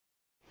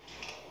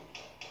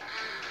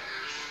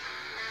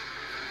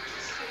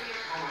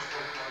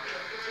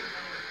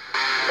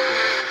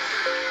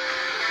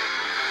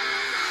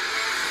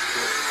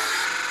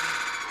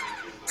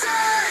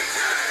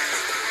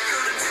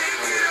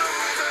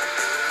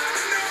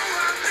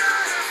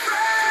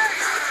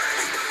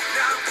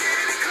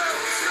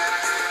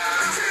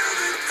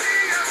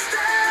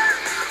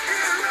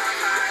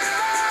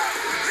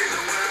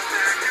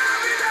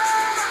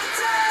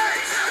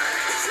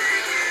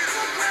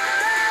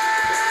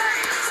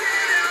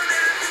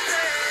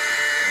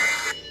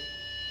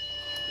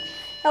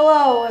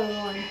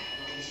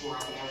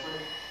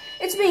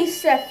me,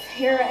 Seth,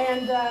 here,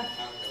 and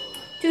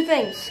two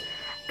things.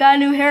 Got a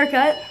new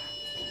haircut.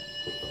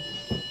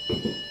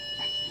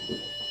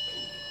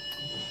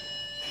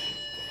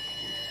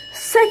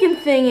 Second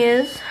thing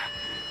is,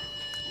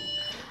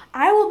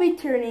 I will be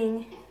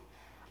turning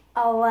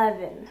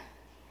 11.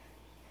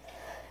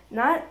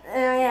 Not,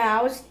 yeah,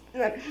 I was 10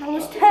 when I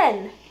was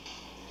 10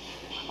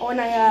 when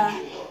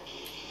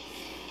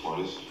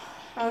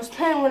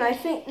I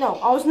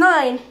was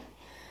 9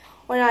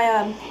 when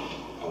I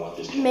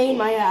made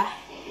my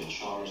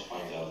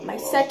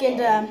second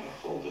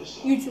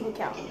YouTube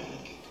account.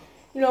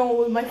 You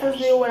know, my first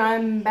video when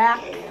I'm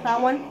back,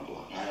 that one.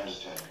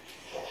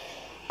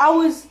 I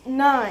was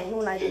 9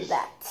 when I did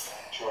that.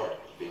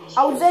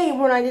 I was 8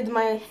 when I did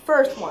my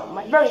first one,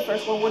 my very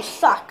first one, which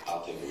sucked.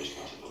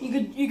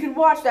 You could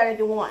watch that if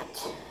you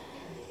want.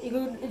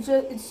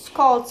 It's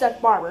called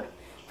Seth Barber.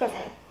 Trust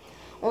me,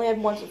 only had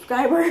 1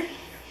 subscriber.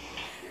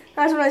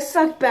 That's when I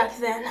sucked back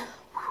then.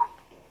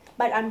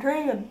 But I'm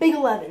turning a big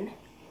 11,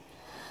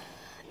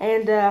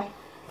 and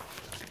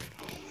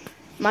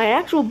my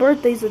actual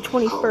birthday's the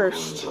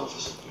 21st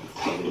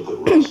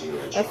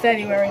of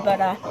February, but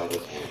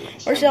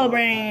we're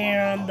celebrating it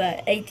on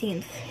the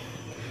 18th.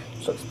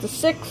 So it's the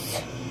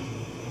 6th.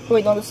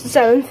 Wait, no, it's the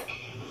 7th.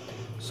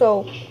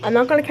 So I'm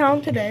not gonna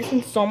count today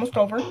since it's almost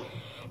over.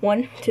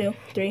 1, 2,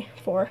 3,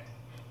 4,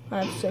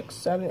 5, 6,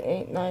 7,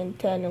 8, 9,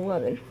 10,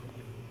 11.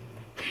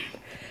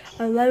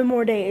 11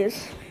 more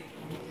days.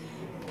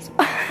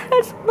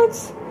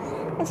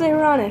 That's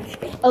ironic.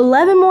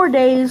 11 more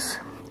days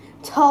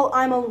till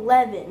I'm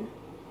 11.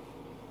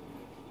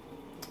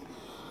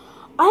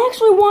 I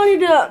actually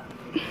wanted to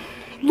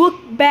look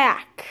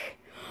back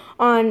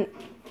on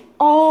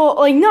all,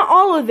 like, not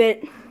all of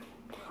it.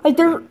 Like,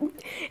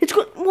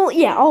 well,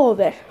 yeah, all of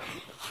it.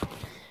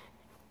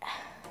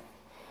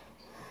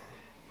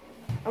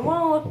 I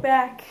want to look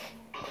back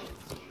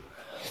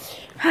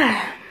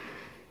I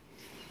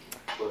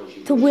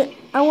want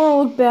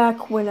to look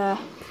back when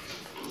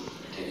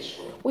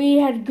we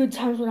had good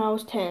times when I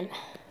was 10.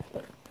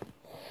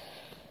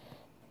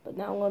 But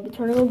now I'm going to be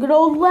turning a good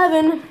old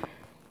 11.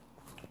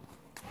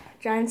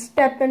 Giant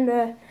step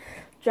into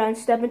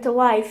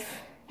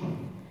life.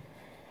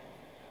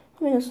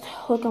 Let me just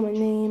look on my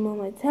name on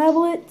my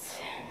tablet.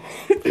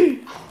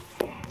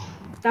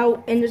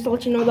 And just to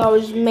let you know, that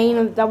was the main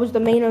event. That was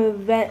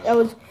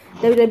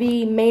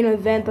WWE main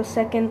event, the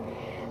second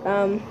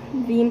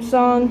theme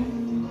song.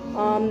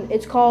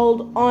 It's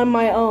called On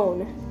My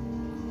Own.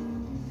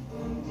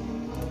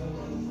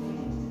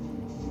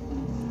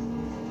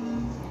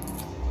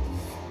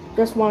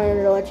 Just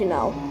wanted to let you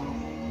know.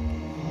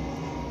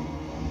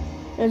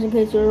 Just in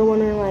case you were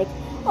wondering, like,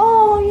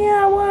 oh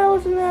yeah, why I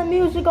listen to that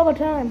music all the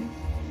time.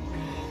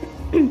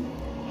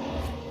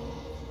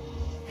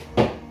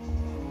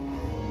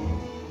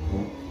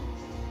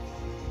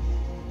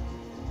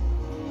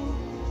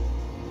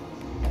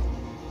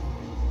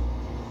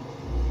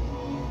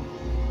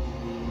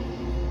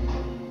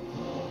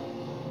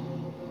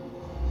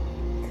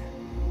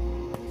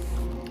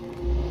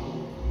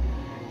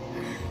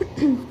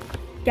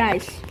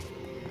 Guys,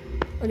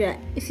 look at that.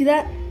 You see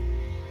that?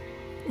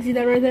 You see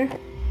that right there?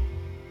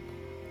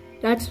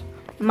 That's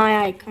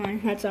my icon.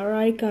 That's our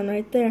icon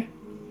right there.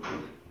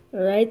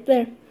 Right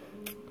there.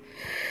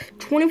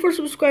 24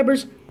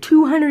 subscribers,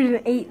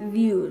 208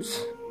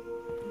 views.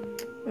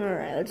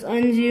 Alright, let's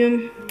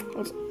unzoom.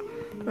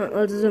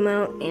 Let's zoom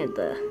out, and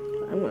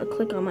I'm gonna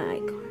click on my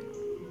icon.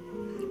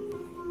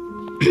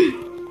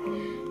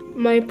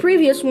 My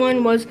previous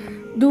one was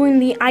doing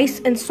the ice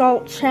and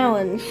salt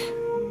challenge.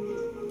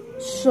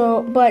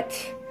 So, but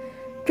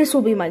this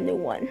will be my new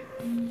one.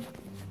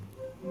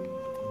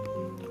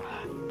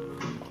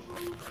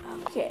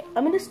 Okay,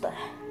 let me just.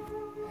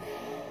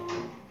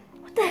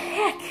 What the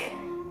heck?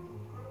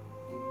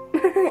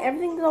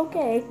 Everything's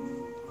okay.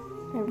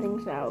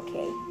 Everything's not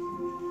okay.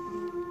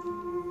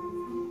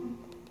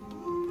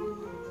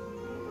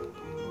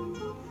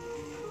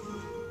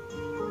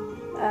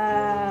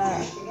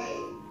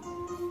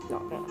 No,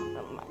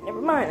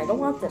 never mind. I don't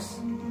want this.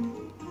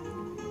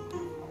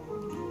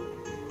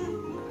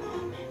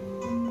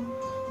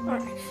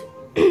 Alright.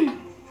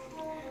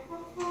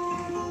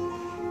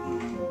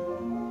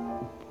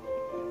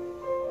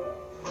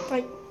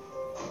 Like.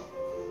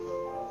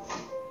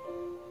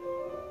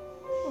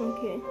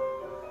 Okay.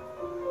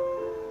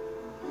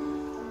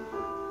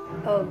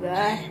 Oh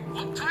god.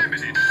 What time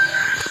is it?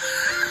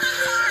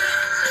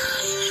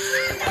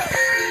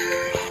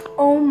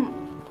 Oh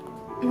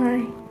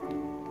my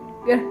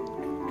god.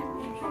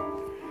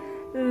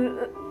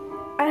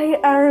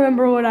 I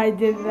remember when I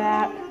did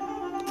that.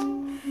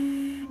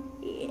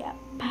 Yep.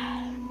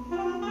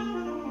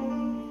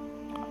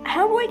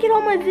 How do I get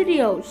all my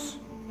videos?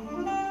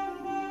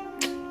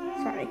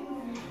 Sorry.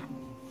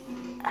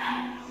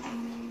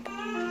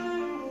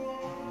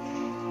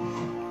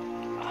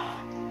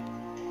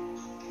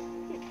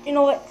 You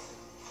know what?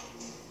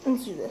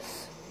 Let's do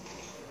this.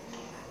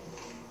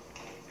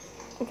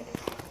 Okay.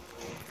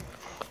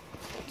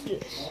 Let's do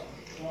this.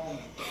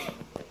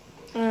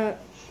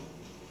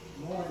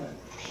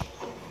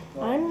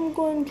 I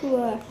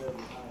to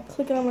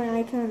click on my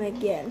icon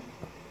again.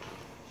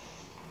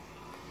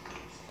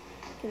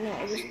 Okay, no,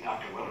 I just...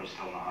 Dr. Willer's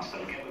still in the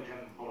hospital. Get with him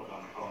and pull it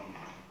on the phone.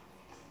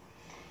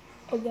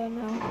 Oh god,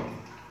 no.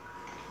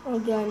 Oh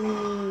god,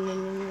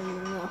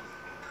 no.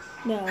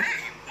 No. Hey,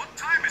 what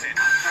time is it?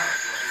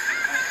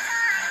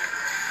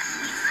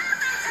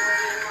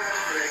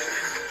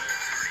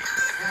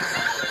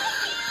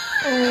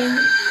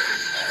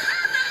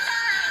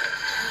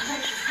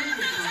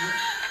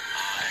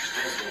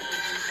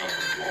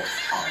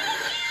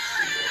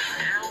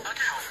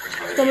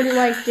 Somebody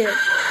liked it.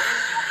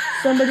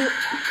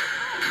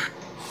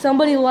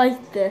 Somebody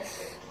liked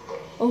this.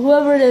 Well,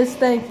 whoever it is,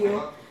 thank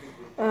you.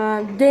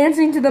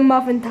 Dancing to the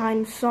Muffin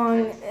Time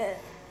song.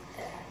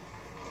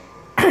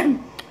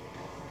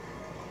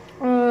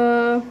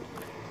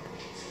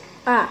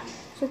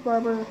 Sick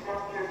Barber.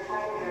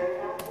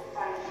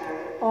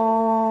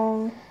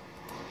 Oh.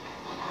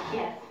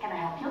 Yes, can I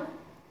help you?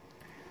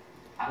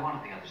 I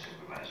wanted the other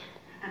supervisor.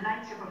 The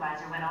night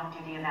supervisor went off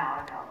duty an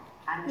hour ago.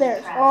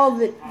 There's all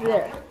the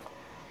there.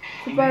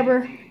 Sick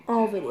Barber,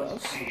 all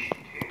videos.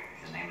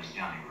 His name is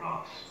Johnny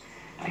Ross,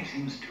 and he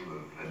seems to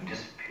have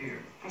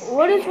disappeared.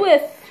 What is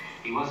with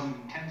He was in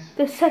intensive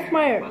the Seth care,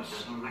 Meyers? but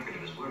there's no record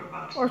of his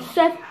whereabouts. Or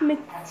Seth Mc...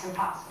 That's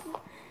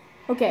impossible.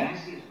 Okay. Can I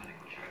see his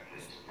medical chart,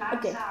 please? I'm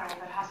Okay. sorry,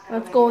 but hospital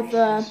Let's go with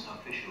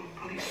Official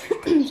police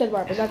request. Seth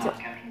Barber, that's it.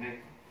 Captain Vic?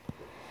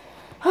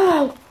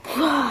 Oh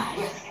god.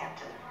 Yes,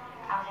 Captain.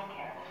 I'll take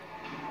care of it.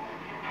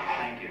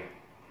 Thank you.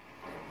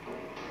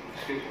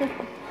 Excuse me.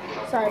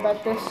 Sorry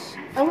about this.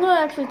 I'm gonna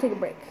actually take a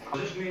break.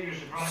 Does this mean you're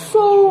surprised?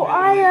 So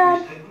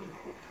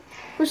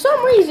for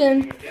some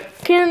reason,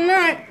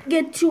 cannot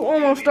get to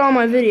almost all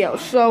my videos.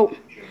 So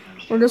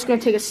we're just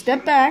gonna take a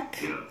step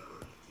back.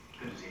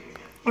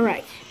 All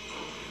right.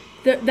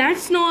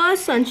 That's Noah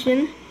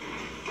Ascension.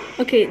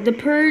 Okay, The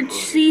Purge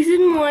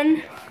Season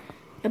 1,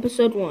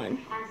 Episode 1. I'm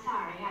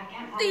sorry, I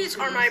can't... These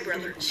are my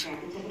brothers.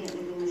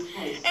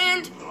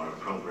 And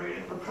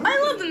I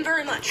love them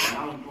very much.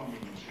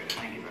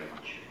 Thank you very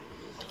much.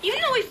 Even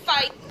though we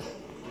fight.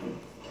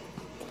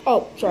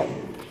 Oh, sorry.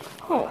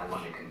 Oh. I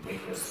want to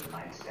complete this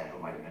tonight's staff who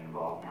might have been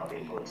involved in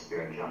helping pull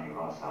Spirit Johnny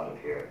Ross out of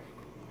here.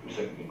 We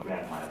certainly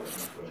grabbed my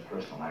listeners for his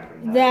personal matter.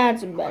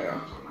 That's better.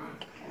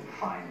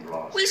 Find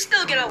Ross. We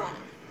still get along.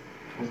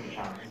 Mr.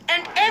 Chalmers.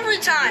 And every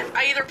time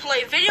I either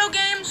play video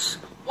games,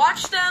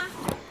 watch them,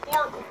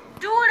 or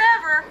do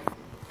whatever,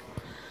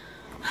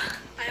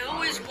 I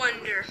always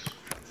wonder,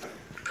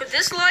 could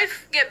this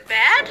life get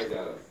bad?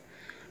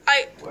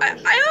 I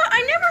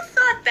never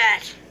thought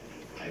that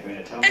Are you going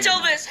to tell me?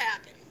 until this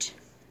happened.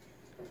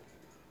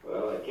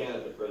 Well, I can't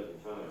at the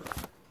present time.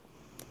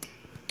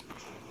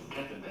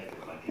 Captain Baker,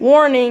 like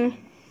Warning: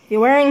 if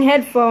you're wearing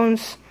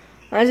headphones,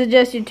 I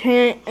suggest you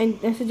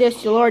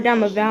lower down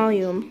the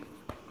volume.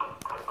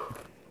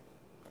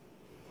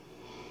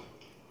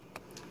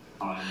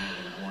 Oh, I know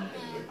one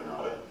thing you're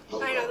gonna-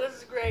 I know, this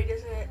is great,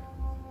 isn't it?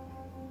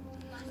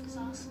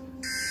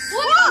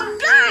 Oh,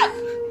 God!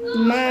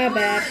 My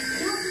bad.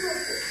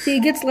 See,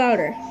 it gets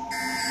louder.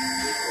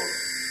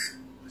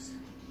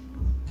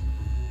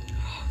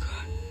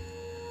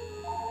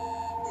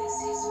 This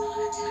is not a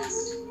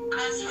test.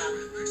 Oslo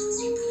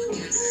Emergency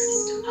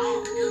Broadcast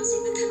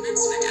announcing the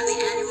commencement of the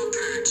annual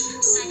purge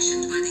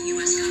sanctioned by the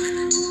U.S.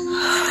 government.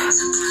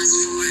 Weapons of class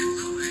 4 and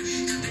lower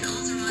have been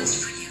authorized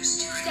for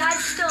use during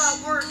Dad's still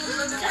at work.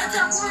 Dad's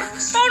at work.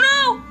 Oh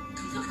no!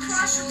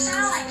 Officials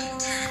claiming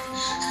 10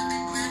 have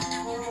been granted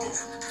immunity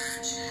from the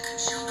purge and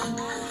shall not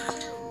be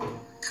allowed.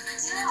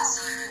 Commencing at the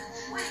siren,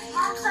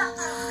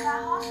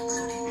 any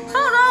including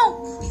Oh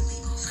no! will be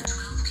legal for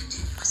 12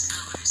 continuous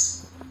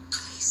hours.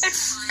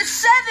 It's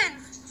 7!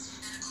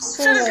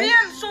 7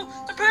 p.m., so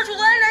the purge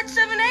will end at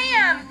 7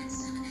 a.m.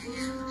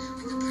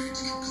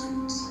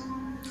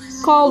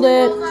 Called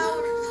it.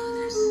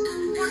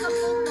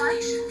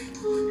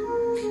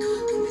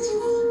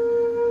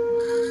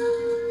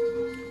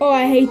 Oh,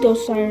 I hate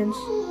those sirens.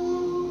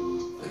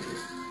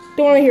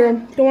 Don't want to hear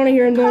him. Don't want to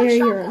hear him. Don't want to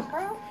hear him.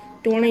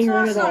 Don't want to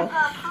hear him at all.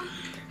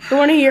 Don't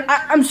want to hear.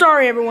 I'm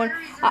sorry, everyone.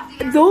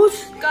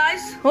 Those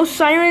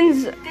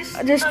sirens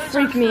just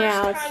freak me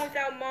out.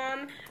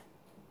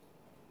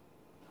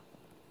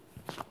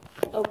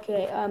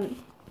 Okay.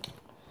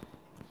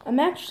 I'm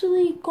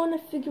actually gonna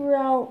figure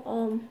out.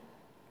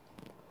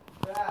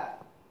 Dad,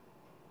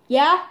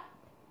 Yeah.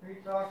 who are you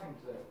talking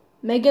to?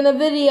 Making a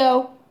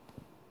video.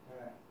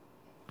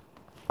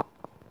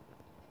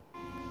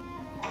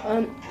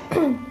 Sorry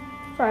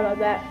about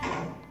that.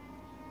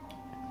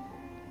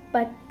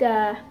 But,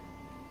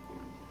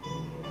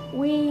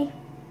 we...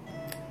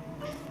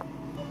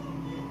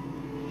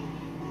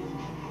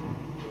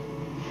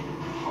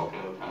 Okay.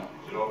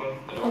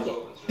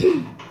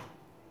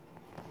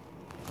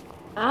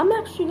 I'm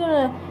actually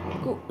gonna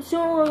go,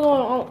 soon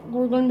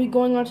we're gonna be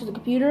going onto the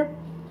computer.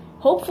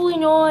 Hopefully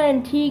Noah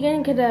and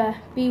Tegan could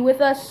be with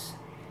us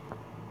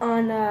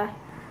on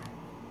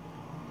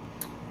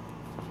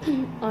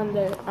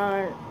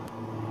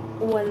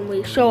when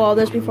we show all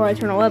this before I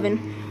turn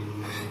 11.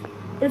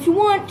 But if you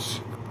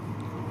want,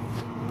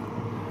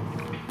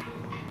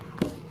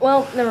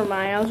 Well, never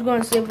mind. I was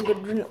going to see if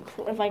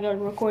I could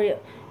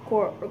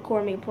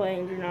record me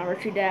playing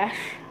Geometry Dash,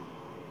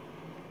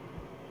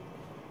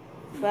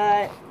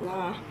 but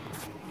nah.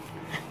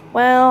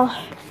 Well,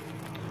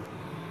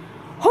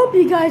 hope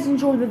you guys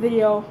enjoyed the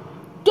video.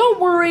 Don't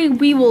worry,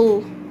 we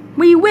will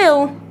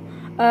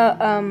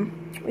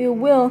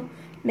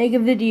make a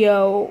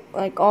video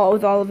with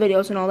all the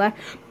videos and all that.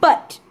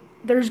 But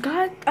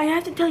I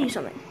have to tell you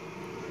something.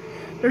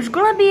 There's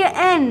gonna be an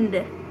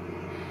end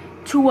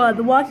to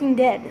The Walking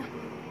Dead.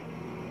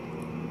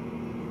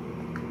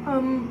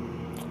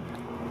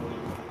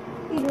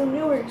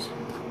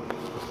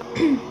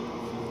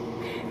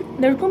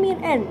 There's gonna be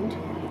an end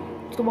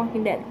to The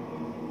Walking Dead,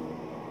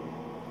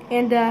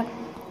 and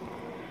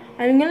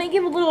I'm gonna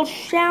give a little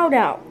shout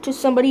out to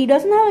somebody who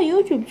doesn't have a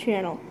YouTube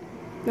channel.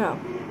 No,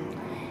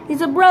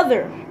 he's a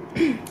brother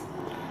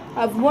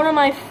of one of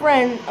my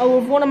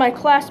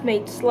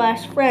classmates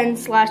 /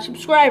 friends /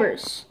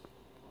 subscribers.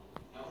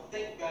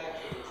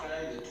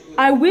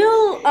 I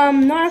will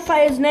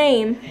notify his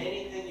name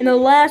in the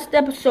last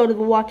episode of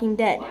The Walking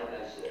Dead.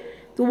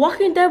 The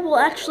Walking Dead will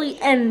actually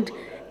end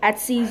at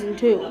Season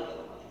 2.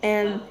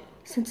 And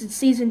since it's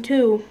Season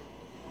 2,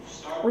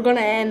 we're going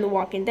to end The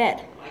Walking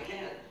Dead.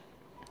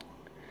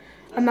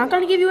 I'm not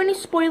going to give you any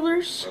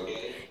spoilers.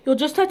 You'll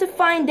just have to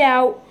find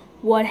out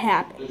what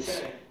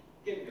happens.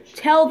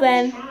 Till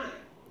then,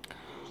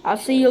 I'll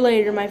see you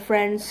later, my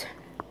friends.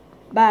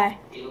 Bye.